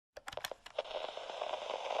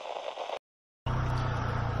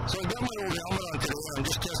So I got my old helmet on today. I'm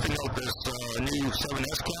just testing out this new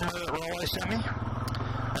 7S camera that Rollei sent me.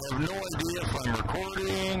 I have no idea if I'm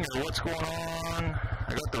recording or what's going on.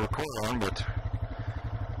 I got the recorder on, but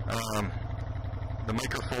the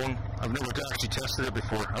microphone, I've never actually tested it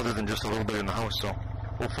before, other than just a little bit in the house, so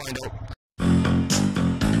we'll find out.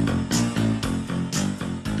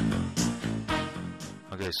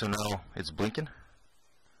 Okay, so now it's blinking.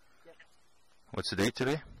 Yep. What's the date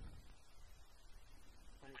today?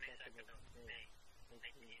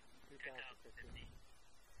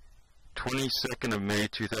 22nd of May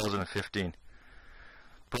 2015.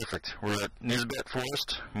 Perfect. We're at Nisbet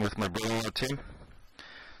Forest. I'm with my brother-in-law Tim.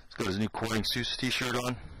 He's got his new Courting Seuss t-shirt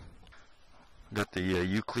on. Got the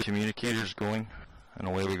UClear Communicators going, and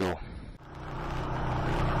away we go.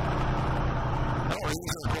 Oh, he's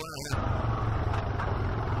in the corner here.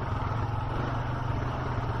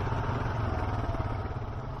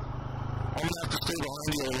 I'm gonna have to stay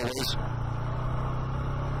behind you a little ways.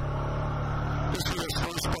 This is this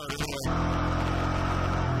first part anyway.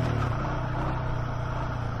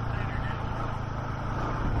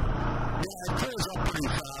 Yeah, it clears up pretty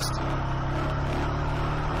fast.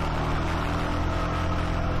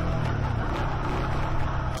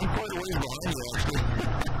 I'm quite a ways behind you actually.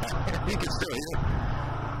 You can still hear.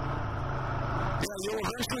 Yeah, you'll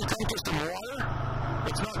eventually come to some water.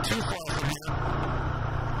 It's not too far from here.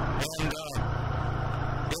 And we're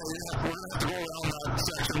going to have to go around that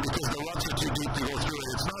section because the ruts are too deep to go through it.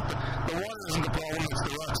 It's not the water isn't the problem, it's the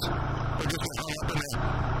ruts. They're just hung up in there.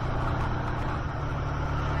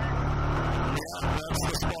 Yeah, that's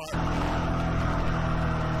the spot.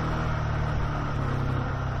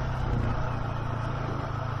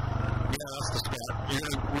 Yeah, that's the spot. We're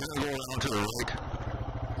going to go around to the right.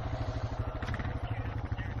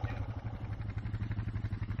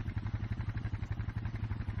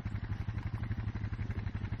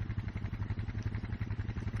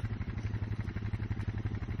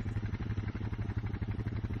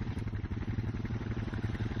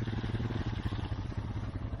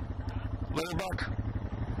 Little buck.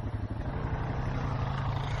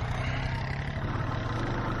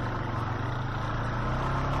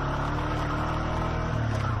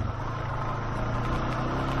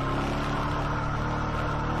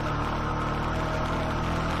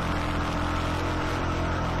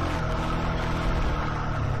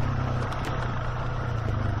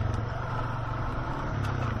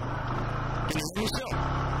 Can you hear me still?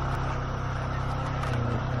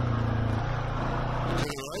 To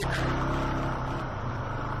the right.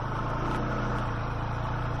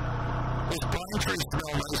 Those pine trees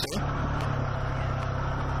smell nice, eh?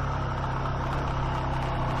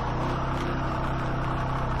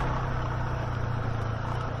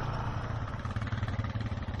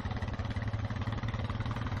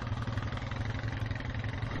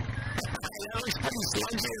 That looks pretty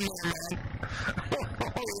sludgy in there, man.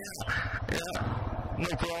 Oh, yeah. Yeah.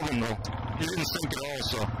 No problem, though. You didn't sink at all,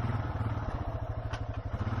 so.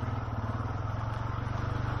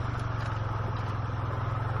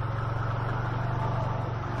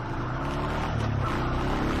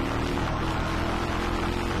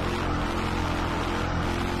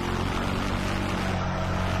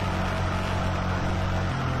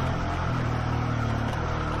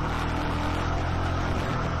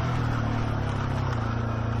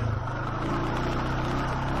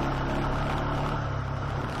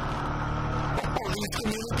 These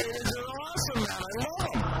communicators are awesome, man. I love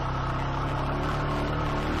them.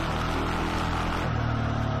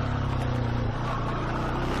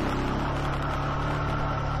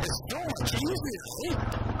 It's so much easier, see?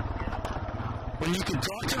 When you can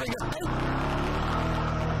talk to the guy.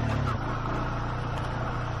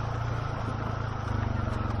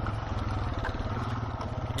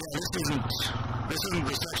 Yeah, this isn't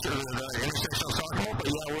the section, the intersection I was talking about, but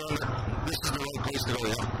yeah, this is the right place to go,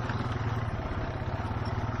 yeah.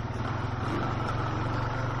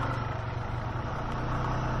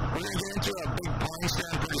 We're going to get into a big pine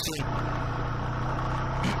stand pretty soon.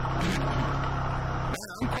 Man,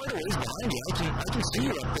 I'm quite a ways behind you. I can see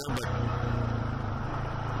you up there, but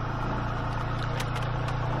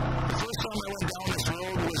the first time I went down this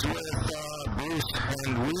road was with Bruce,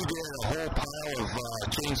 and we did a whole pile of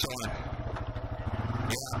chainsawing.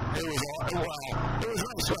 Yeah, it was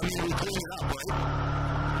nice. I mean, we cleaned it up, right?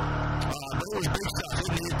 But it was big stuff. It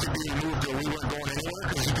needed to be moved or we weren't going anywhere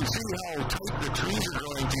because you can see how tight the trees are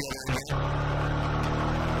growing together in there.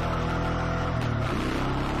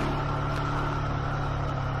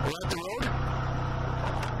 We're at the road?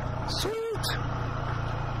 Sweet!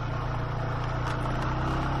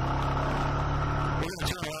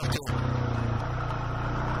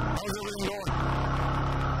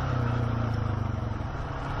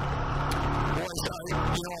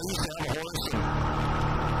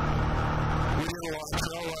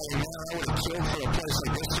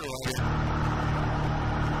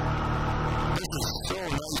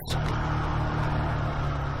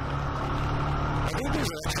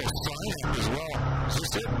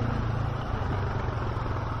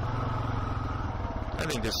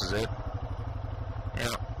 think this is it.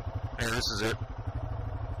 Yeah, this is it.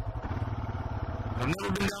 I've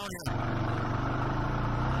never been down here.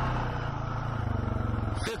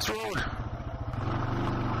 Fitz Road.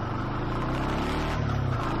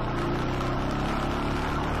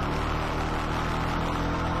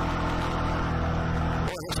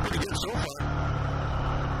 Boy, that's pretty good so far.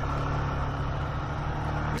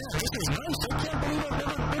 Yeah, this is nice. I can't believe I've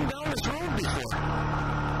never been down this road before.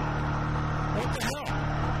 What the hell?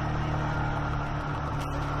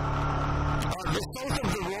 The south of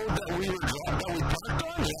the road that we parked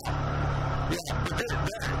on? Yeah, but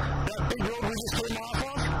that big road we just came off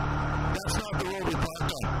of, that's not the road we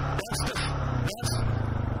parked on.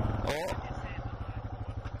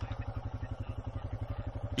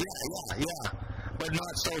 Yeah, but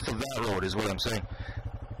not south of that road is what I'm saying.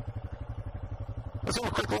 Let's have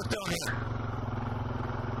a quick look down here.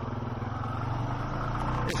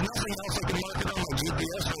 If nothing else, I can mark it on my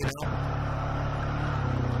GPS right now.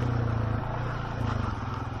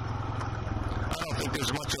 I don't think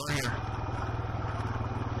there's much on here.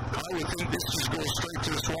 I would think this just goes straight to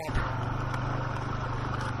the swamp.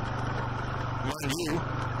 Mind you.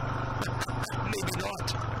 Maybe not.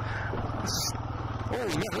 Oh,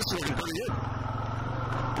 yeah, this is looking pretty good.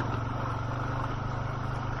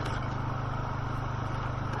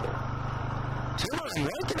 Taylor, I'm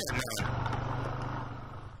liking it, man.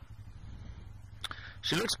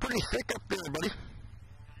 She looks pretty thick up there, buddy.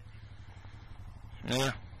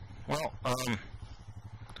 Yeah. Well,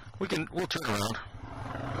 we'll turn around.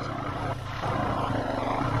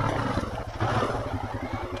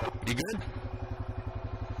 You good?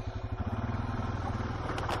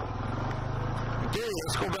 Okay,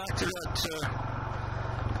 let's go back to that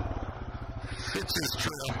Fitz's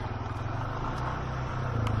trail.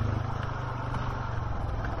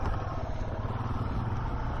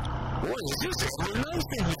 Boy, is this ever nice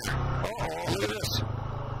in here? Uh-oh, look at this.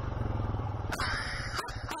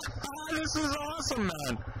 This is awesome,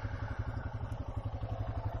 man.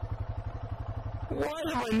 Why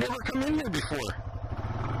have I never come in here before?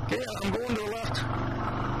 Okay, I'm going to the left.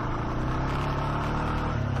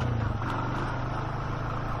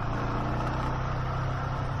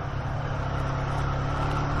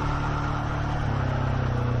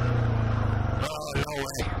 Oh, no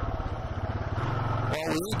way. Well,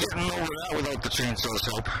 we ain't getting over that without the chainsaw's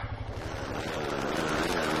help.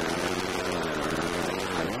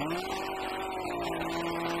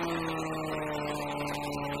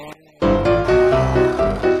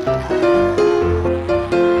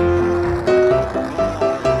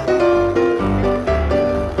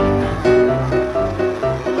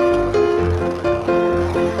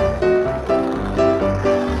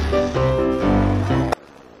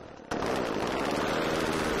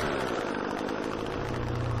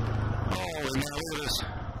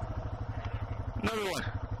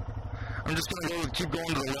 Keep going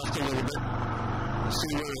to the left a little bit.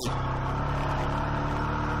 See where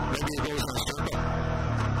maybe it goes in a circle.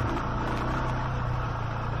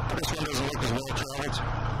 This one doesn't look as well traveled.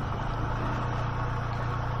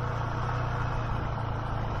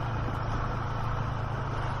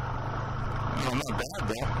 Oh, not bad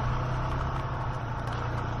though.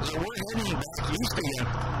 So we're heading back east again.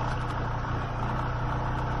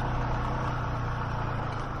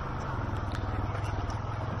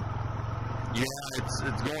 Yeah, it's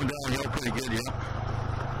going downhill pretty good, yeah.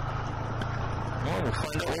 Well, we'll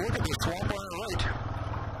find out. Well, look at the swamp on the right.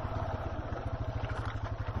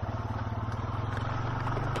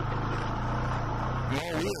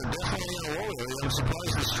 Well, we are definitely in a low area. I'm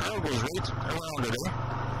surprised this trail goes right around it, eh?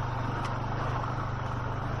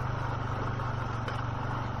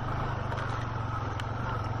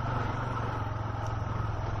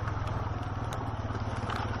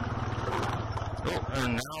 Oh,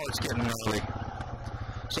 and now it's getting early.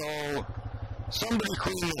 So, somebody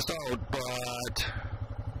cleaned this out, but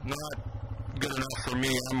not good enough for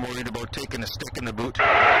me. I'm worried about taking a stick in the boot. I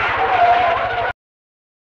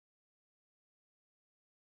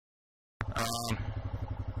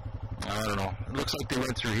don't know. It looks like they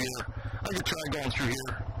went through here. I could try going through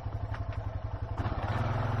here.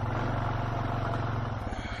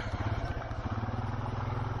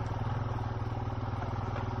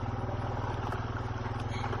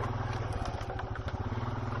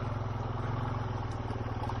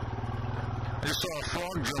 I just saw a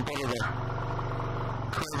frog jump out of the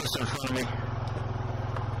crevice in front of me.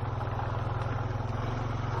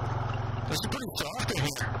 This is pretty soft in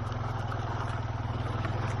here.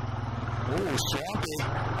 Ooh, swampy.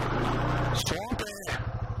 Swampy.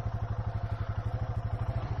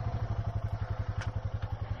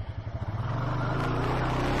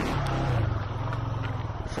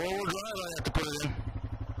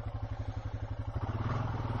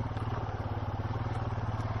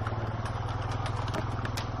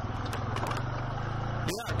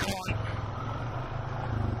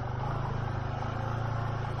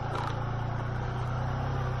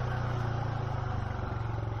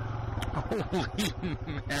 Holy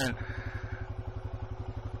man.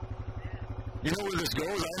 You know where this goes?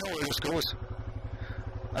 I know where this goes.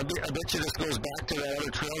 I bet you this goes back to that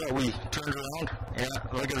other trail that we turned around. Yeah,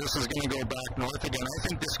 look at this is going to go back north again. I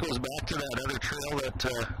think this goes back to that other trail that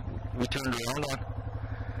we turned around on.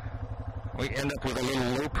 We end up with a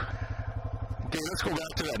little loop. Okay, let's go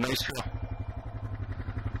back to that nice trail.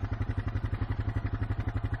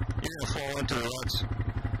 You're going to fall into the ruts.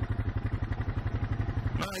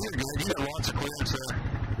 No, you're good. You got lots of clearance there.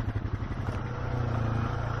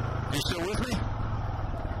 You still with me?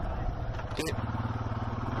 Okay.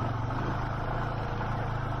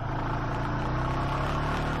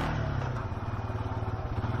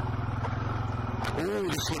 Ooh,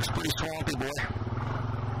 this looks pretty swampy, boy.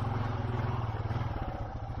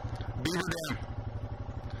 Beaver Dam.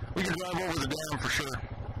 We can drive over the dam for sure.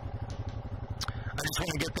 I just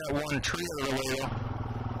want to get that one tree out of the way, though.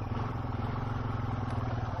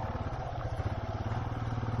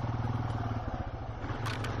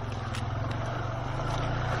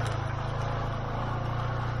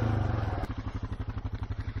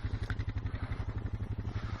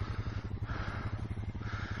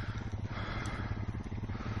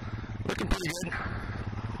 Looking pretty good.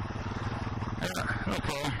 Yeah, no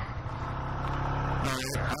problem.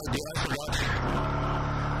 Alright, I forgot.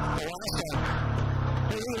 The last time.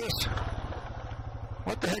 Hey, look at this.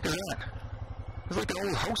 What the heck is that? It's like an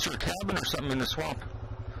old house or a cabin or something in the swamp.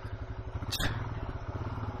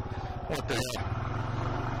 What the hell?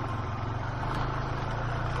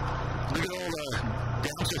 Look at all the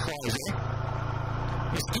dancer flies, eh?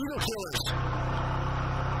 Mosquito killers.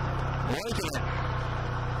 Liking it.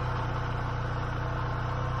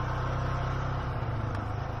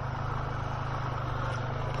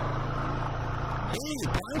 Hey,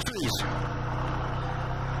 pine trees.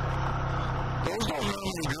 Those don't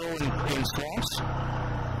normally grow in swamps.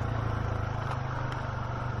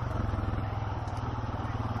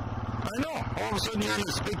 I know. All of a sudden you're in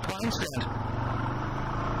this big pine stand.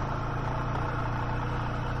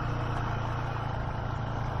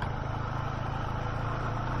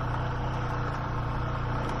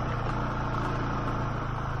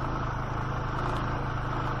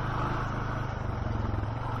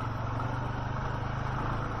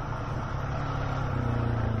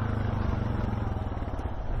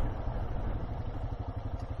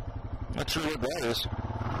 Not sure what that is.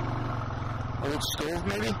 Old stove,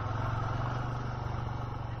 maybe?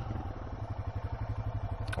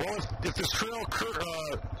 Well, if this trail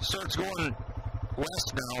starts going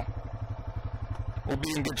west now, we'll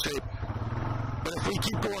be in good shape. But if we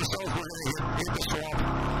keep going south, we're going to hit the swamp.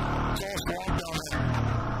 It's all swamp down there,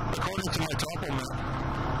 according to my topo map.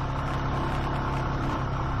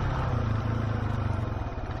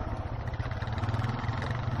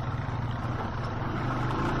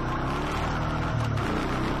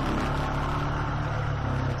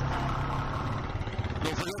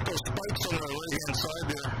 On the right-hand side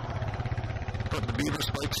there, put the beaver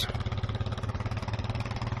spikes.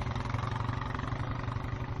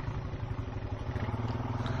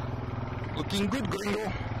 Looking good,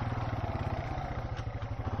 gringo.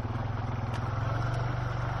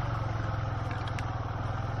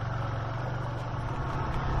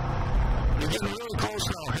 You're getting really close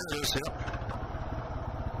now. Here it is, yep.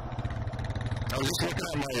 I was just looking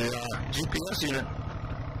at my GPS unit.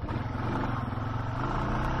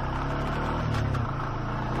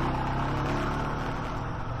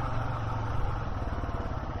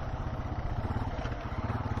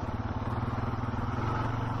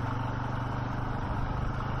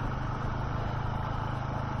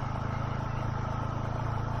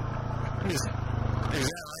 Is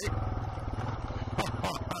that right?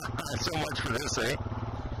 So much for this, eh?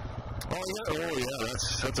 Oh yeah,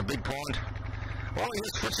 that's a big pond. Well, I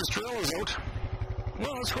guess Fritz's trail is out.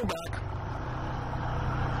 Well, let's go back.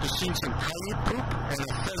 Just seen some coyote poop and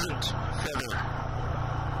a pheasant feather.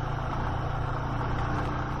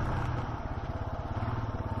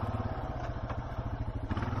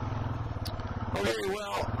 Okay,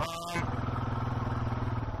 well,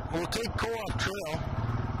 we'll take Co-op Trail.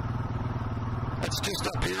 It's just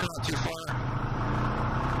up here, not too far.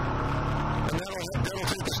 And that'll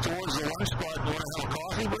take us towards the lunch spot. You want to have a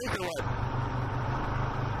coffee break or what?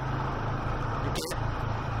 Okay,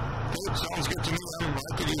 sounds good to me.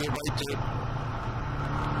 I could eat a bite too.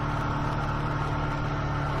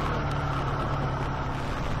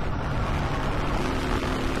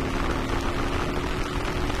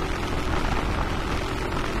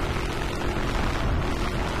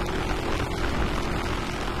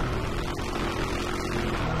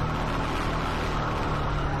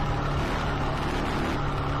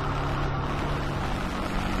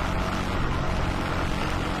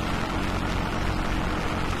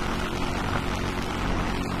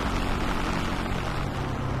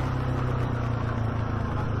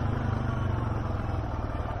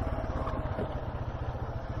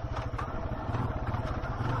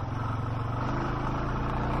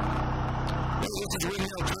 this is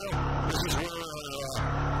Windmill Trail. This is where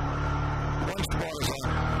one spot is on.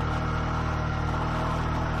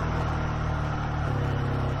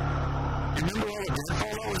 You remember all the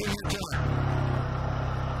deadfall that was in here, Taylor?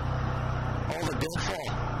 All the deadfall.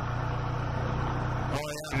 Oh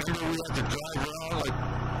yeah, remember we had to drive around, like,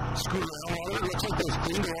 scoot around all of it? Looks like they've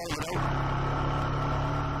cleaned all of it out.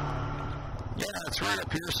 Yeah, it's right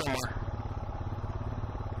up here somewhere.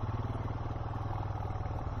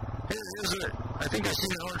 Here's it. I think I see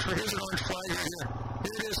an orange flag. Here's an orange flag right here.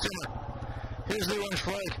 Here it is, Timmer. Here's the orange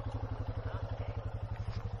flag.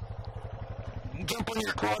 Jump on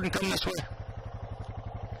your quad and come this way.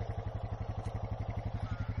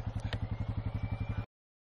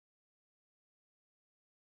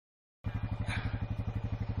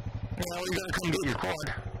 Well, you gotta come get your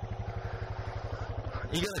quad.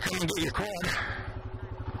 You gotta come and get your quad.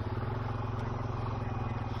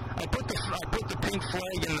 I put the pink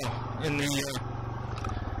flag in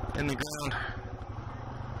the ground.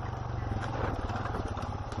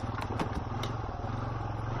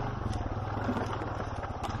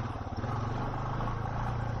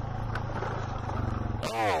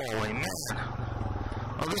 Holy man!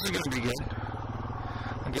 Oh, this is gonna be good.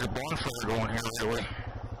 I'll get a bonfire going here right away.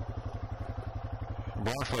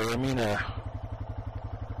 Bonfire, I mean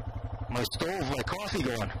my stove, my coffee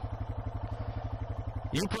going.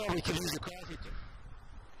 You probably could use the coffee too.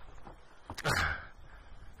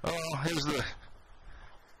 Oh, here's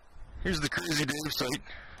the Crazy Dave site.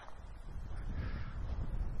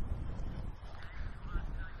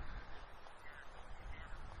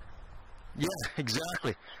 Yeah,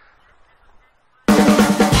 exactly.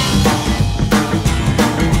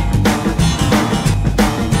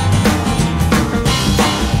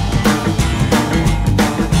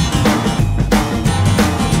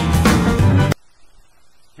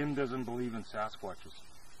 Kim doesn't believe in Sasquatches.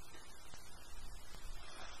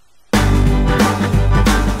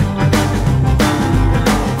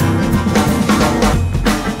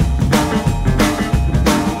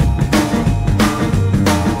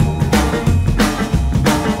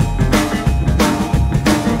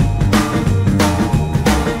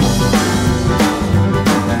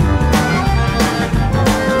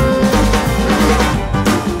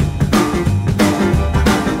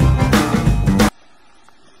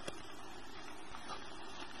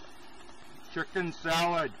 Chicken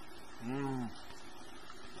salad.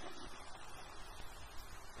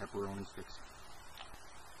 Pepperoni sticks.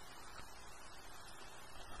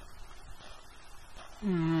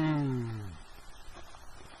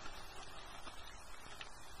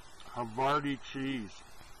 Havarti cheese.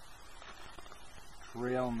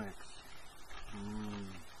 Trail mix.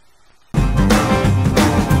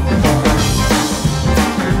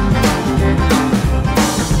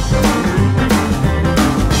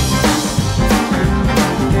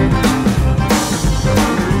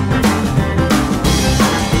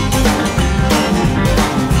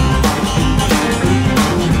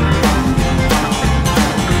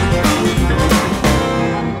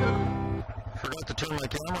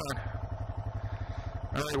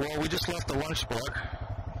 Alright, well, we just left the lunch spot,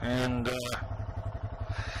 and away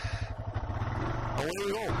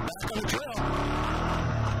we go, back on the trail.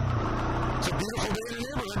 It's a beautiful day in the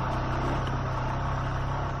neighborhood.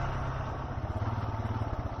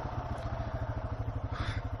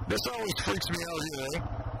 This always freaks me out here, eh?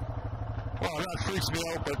 Well, not freaks me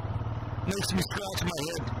out, but makes me scratch my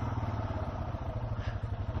head.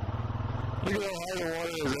 Look at how high the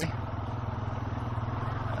water is, eh?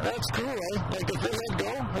 That's cool, eh? Like if they let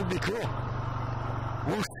go, that'd be cool.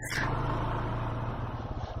 Whoosh.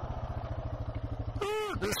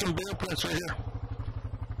 Ooh, there's some bear prints right here.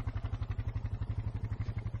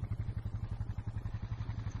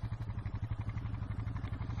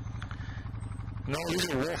 No, these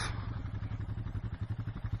are wolf.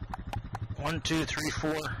 1, 2, 3,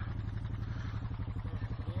 4.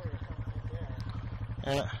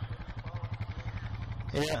 Yeah.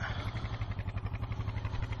 Yeah.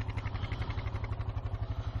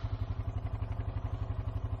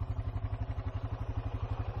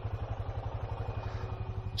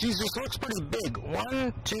 Geez, this looks pretty big.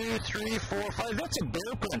 1, 2, 3, 4, 5. That's a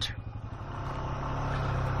bear print.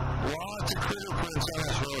 Lots of critter prints on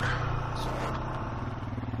this road.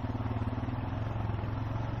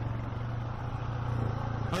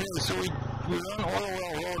 Okay, so we're on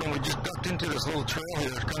Oilwell Road and we just ducked into this little trail here,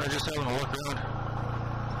 kind of just having a look around.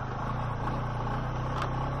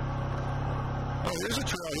 Oh, there's a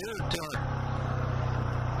trail here, Taylor.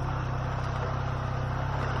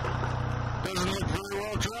 Doesn't look very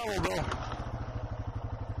well traveled though.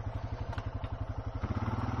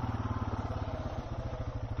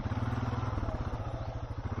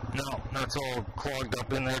 No, that's all clogged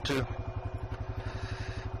up in there too.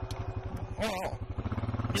 Well,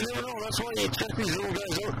 you never know. That's why you check these little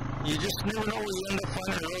guys out. You just never know where you end up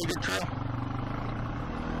finding a really good trail.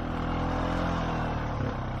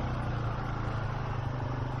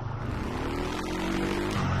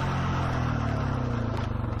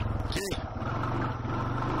 Okay.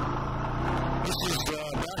 This is the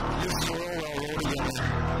Rollei road again there.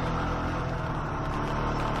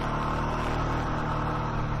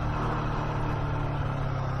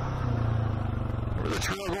 Where's the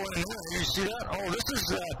trail going in there? You see that? Oh, this is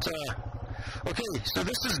that, okay, so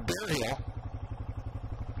this is Bear Hill.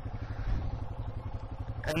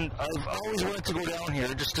 And I've always wanted to go down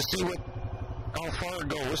here just to see how far it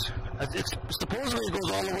goes. It's supposedly it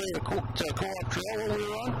goes all the way to Co-op Trail where we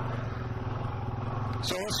were on.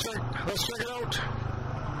 So let's check it out.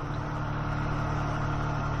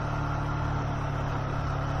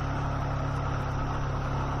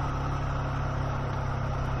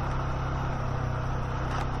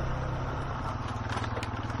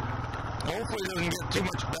 Hopefully it doesn't get too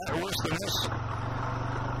much worse than this.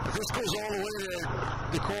 If this goes all the way to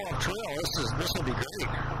the Co-op Trail, this will be great.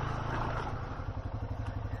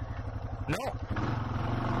 No.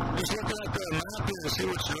 Just looking at the map here to see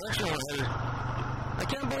which direction we're headed. I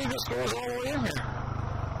can't believe this goes all the way in here.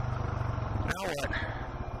 Now what?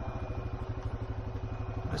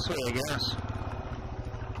 This way, I guess.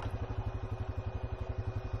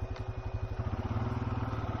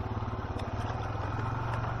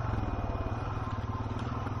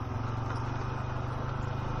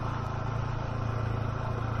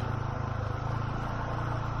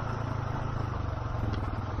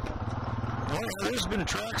 There's been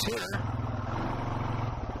tracks here.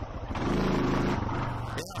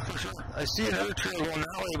 Yeah, for sure. I see another trail going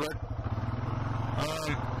that way, but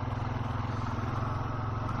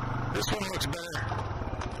this one looks better.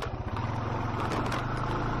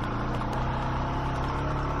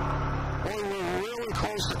 Boy, we're really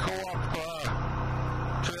close to Co-op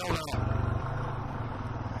Trail now.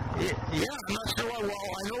 Yeah, I'm not sure why. Well,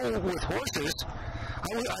 I know with horses, I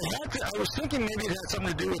was thinking maybe it had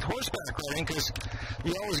something to do with horseback riding, because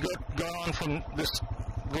you always got on from this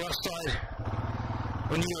left side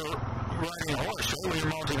when you're riding a horse, right? When you're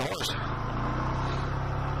mounting a horse.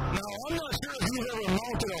 Now, I'm not sure if you've ever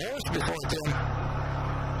mounted a horse before, Tim.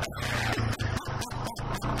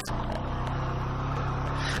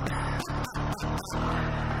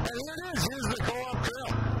 And here it is. Here's the Co-op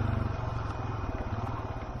Trail.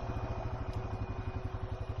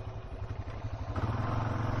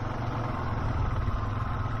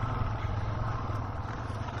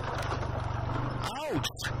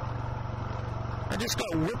 I just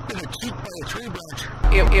got whipped in the cheek by a tree branch.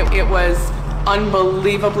 It was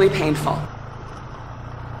unbelievably painful.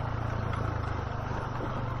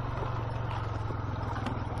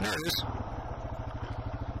 There it is.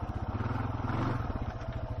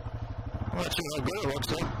 I'm not sure how good it looks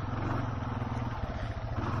though.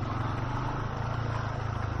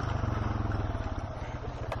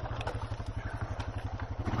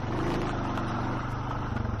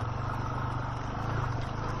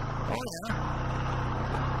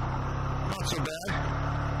 Not so bad.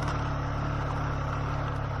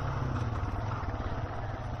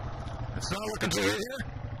 It's not looking too good here.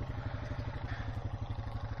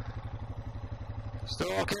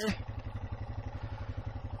 Still okay?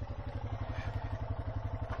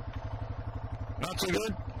 Not so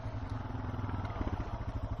good?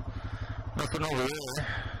 Nothing over there.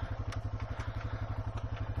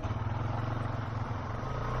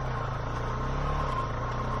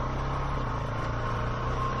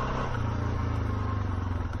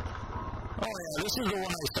 This is the one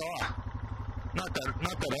I saw. Not that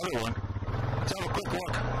other one. Let's have a quick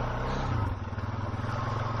look.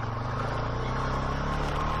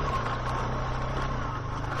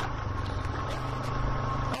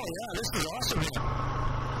 Oh yeah, this is awesome here.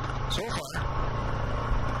 So far.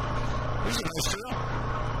 This is a nice trail.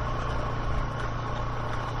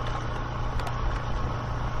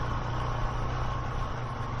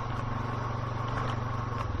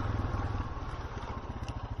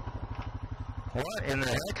 What in the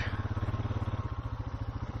heck?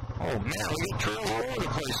 Oh man, we got trails all over the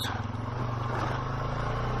place.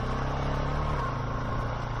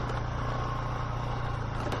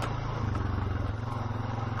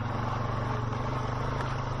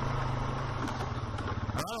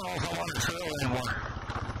 I don't know if I'm on a trail anymore.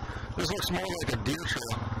 This looks more like a deer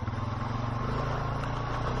trail.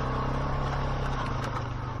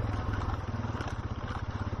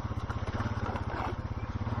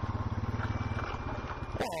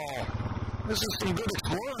 This is some good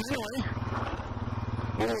exploring anyway.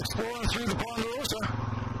 We're exploring through the Ponderosa.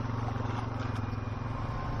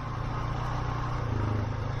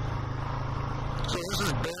 So this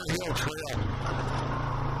is Bear Hill Trail.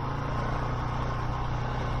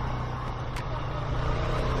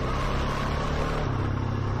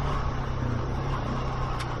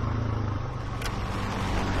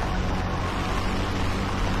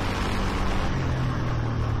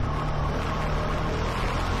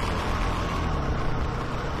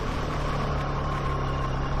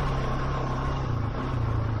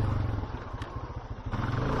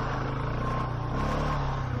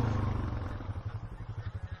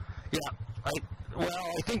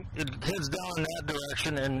 I think it heads down in that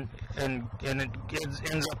direction and it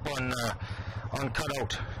ends up on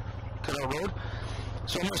Cutout Road.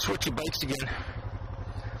 So I'm going to switch the bikes again,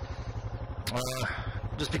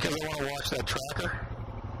 just because I want to watch that tracker.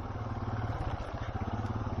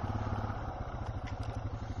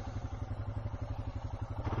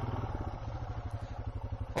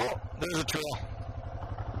 Oh, there's a trail.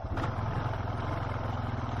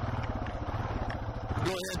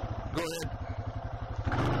 Go ahead.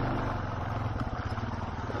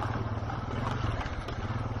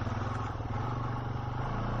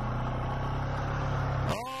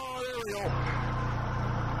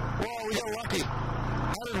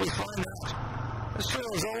 How did we find that? This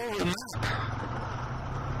trail is all over the map.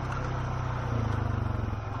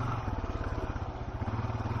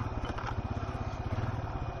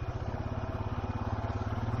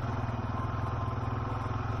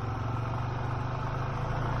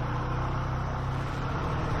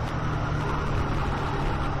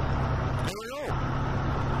 There we go.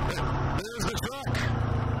 There's the truck.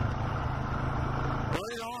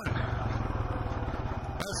 Right on.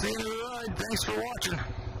 That's the end of the ride. Thanks for watching.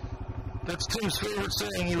 That's Tim's favorite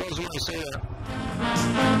saying. He loves when I say that.